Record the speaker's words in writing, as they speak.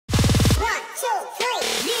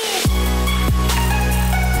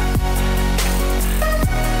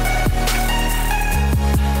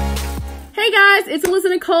guys, it's Alyssa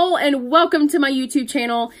Nicole and welcome to my YouTube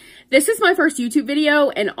channel. This is my first YouTube video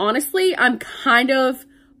and honestly, I'm kind of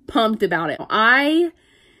pumped about it. I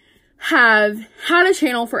have had a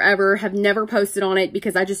channel forever, have never posted on it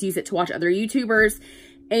because I just use it to watch other YouTubers.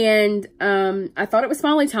 And I thought it was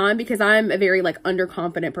finally time because I'm a very like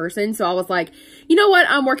underconfident person. So I was like, you know what?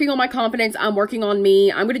 I'm working on my confidence. I'm working on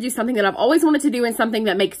me. I'm going to do something that I've always wanted to do and something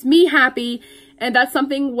that makes me happy. And that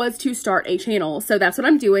something was to start a channel. So that's what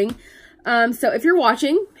I'm doing. So if you're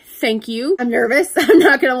watching, thank you. I'm nervous. I'm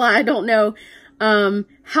not going to lie. I don't know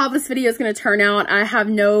how this video is going to turn out. I have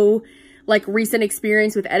no like recent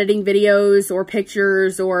experience with editing videos or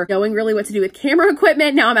pictures or knowing really what to do with camera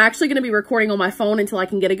equipment. Now I'm actually going to be recording on my phone until I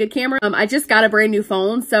can get a good camera. I just got a brand new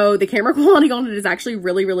phone, so the camera quality on it is actually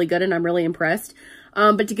really, really good and I'm really impressed.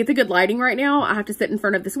 But to get the good lighting right now, I have to sit in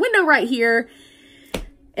front of this window right here.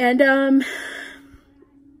 And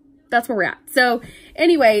that's where we're at. So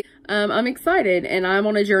anyway, I'm excited and I'm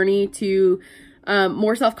on a journey to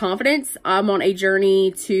more self-confidence. I'm on a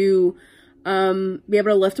journey to be able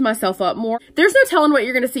to lift myself up more. There's no telling what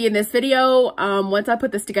you're going to see in this video. Once I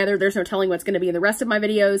put this together, there's no telling what's going to be in the rest of my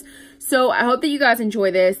videos. So I hope that you guys enjoy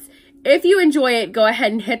this. If you enjoy it, go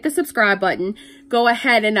ahead and hit the subscribe button. Go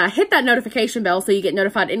ahead and hit that notification bell so you get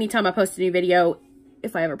notified anytime I post a new video,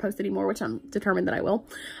 if I ever post any more, which I'm determined that I will.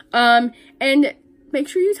 And make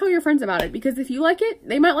sure you tell your friends about it because if you like it,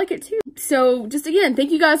 they might like it too. So just again, thank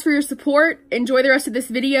you guys for your support. Enjoy the rest of this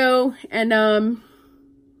video and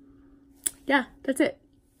yeah, that's it.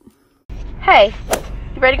 Hey,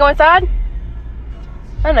 you ready to go inside?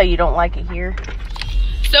 I know you don't like it here.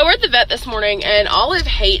 So we're at the vet this morning and Olive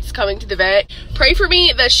hates coming to the vet. Pray for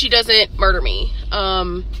me that she doesn't murder me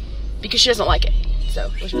because she doesn't like it. So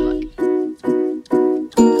wish me luck.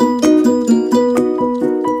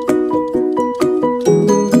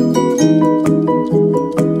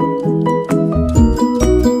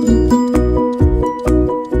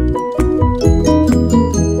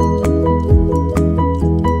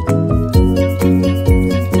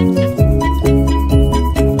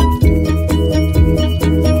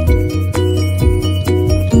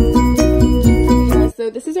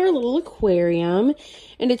 Aquarium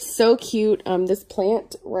and it's so cute. This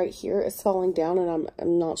plant right here is falling down and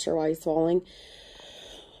I'm not sure why he's falling.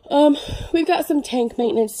 We've got some tank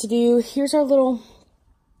maintenance to do. Here's our little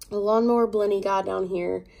lawnmower Blenny guy down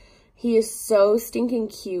here. He is so stinking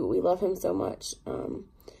cute. We love him so much.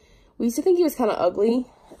 We used to think he was kind of ugly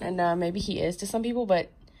and maybe he is to some people,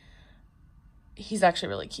 but he's actually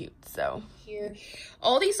really cute. So here,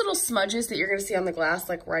 all these little smudges that you're going to see on the glass,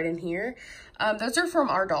 like right in here, those are from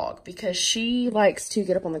our dog because she likes to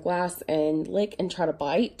get up on the glass and lick and try to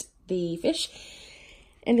bite the fish.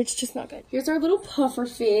 And it's just not good. Here's our little puffer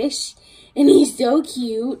fish and he's so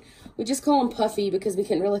cute. We just call him Puffy because we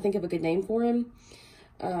couldn't really think of a good name for him.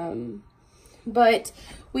 But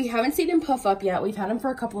we haven't seen him puff up yet. We've had him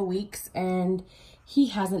for a couple of weeks and he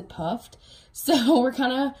hasn't puffed. So we're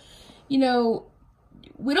kind of, you know,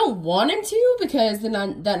 we don't want him to because then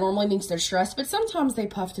that normally means they're stressed, but sometimes they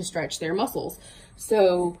puff to stretch their muscles.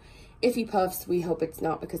 So if he puffs, we hope it's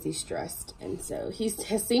not because he's stressed. And so he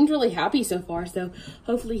has seemed really happy so far, so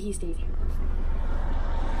hopefully he stays here.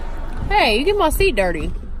 Hey, you get my seat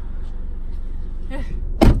dirty.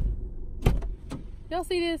 Y'all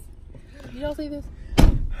see this? Y'all see this?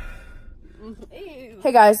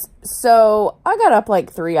 Hey guys, so I got up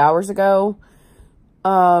like 3 hours ago.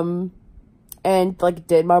 And like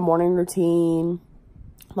did my morning routine,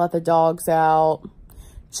 let the dogs out,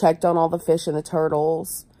 checked on all the fish and the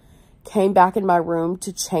turtles, came back in my room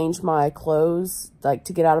to change my clothes, like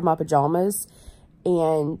to get out of my pajamas,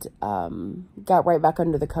 and got right back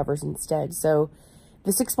under the covers instead. So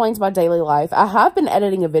this explains my daily life. I have been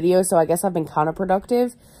editing a video, so I guess I've been kind of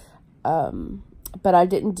productive, but I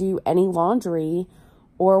didn't do any laundry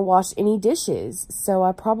or wash any dishes, so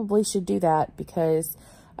I probably should do that because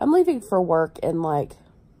I'm leaving for work in like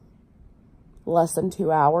less than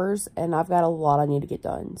 2 hours and I've got a lot I need to get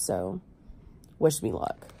done. So wish me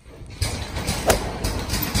luck.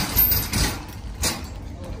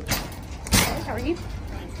 Hey, how are you?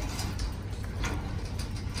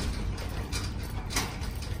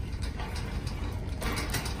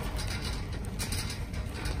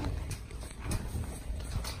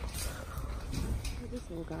 This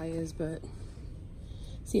little guy is, but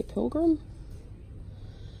is he a pilgrim?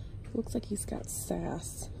 Looks like he's got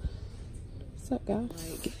sass. What's up, guys?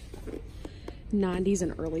 Like 90s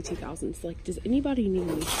and early 2000s. Like, does anybody need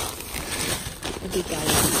a big guy?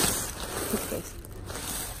 Look at this.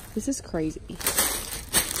 This is crazy.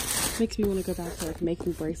 Makes me want to go back to like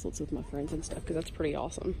making bracelets with my friends and stuff because that's pretty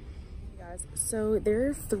awesome. guys, so there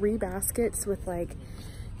are 3 baskets with like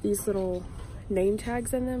these little name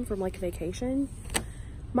tags in them from like vacation.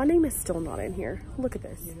 My name is still not in here. Look at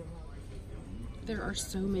this. There are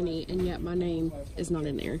so many, and yet my name is not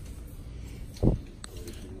in there.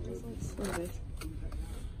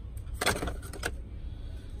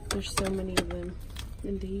 There's so many of them.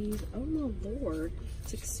 And these, oh my lord.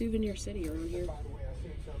 It's like Souvenir City around here.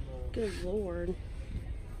 Good lord.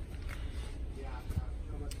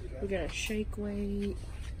 We got a shake weight.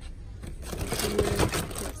 Here,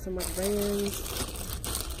 got some more bands.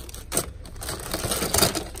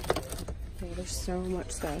 Oh, there's so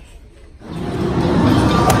much stuff.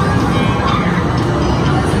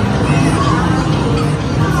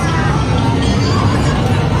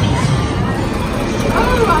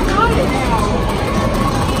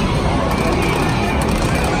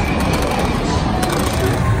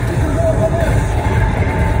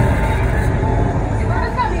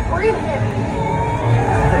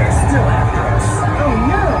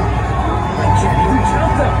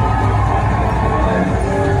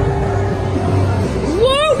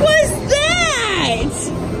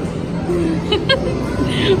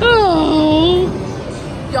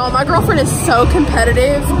 Y'all, my girlfriend is so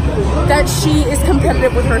competitive that she is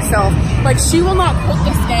competitive with herself. Like, she will not quit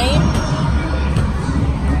this game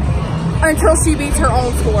until she beats her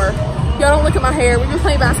own score. Y'all, don't look at my hair. We've been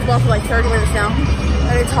playing basketball for like 30 minutes now,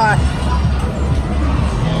 and it's hot.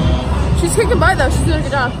 She's kicking butt though. She's doing a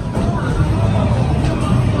good job.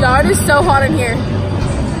 Y'all, it is so hot in here.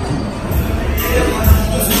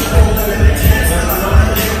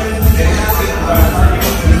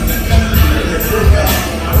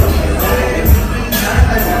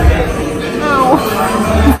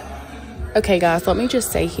 Okay guys, let me just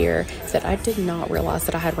say here that I did not realize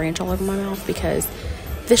that I had ranch all over my mouth because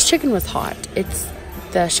this chicken was hot. It's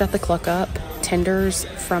the Shut the Cluck Up tenders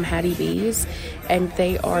from Hattie B's, and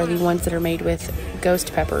they are the ones that are made with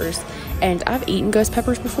ghost peppers. And I've eaten ghost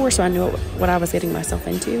peppers before, so I knew what I was getting myself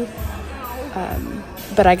into.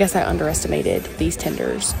 But I guess I underestimated these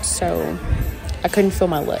tenders, so I couldn't feel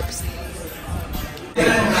my lips.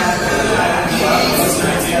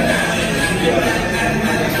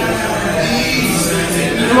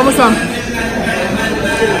 I'm almost done.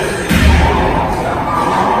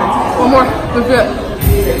 One more. That's it.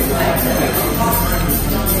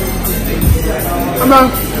 I'm done.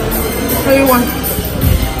 How you want?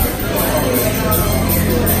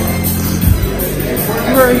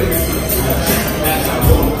 Hurry.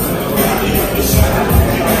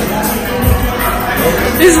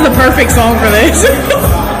 This is the perfect song for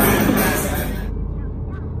this.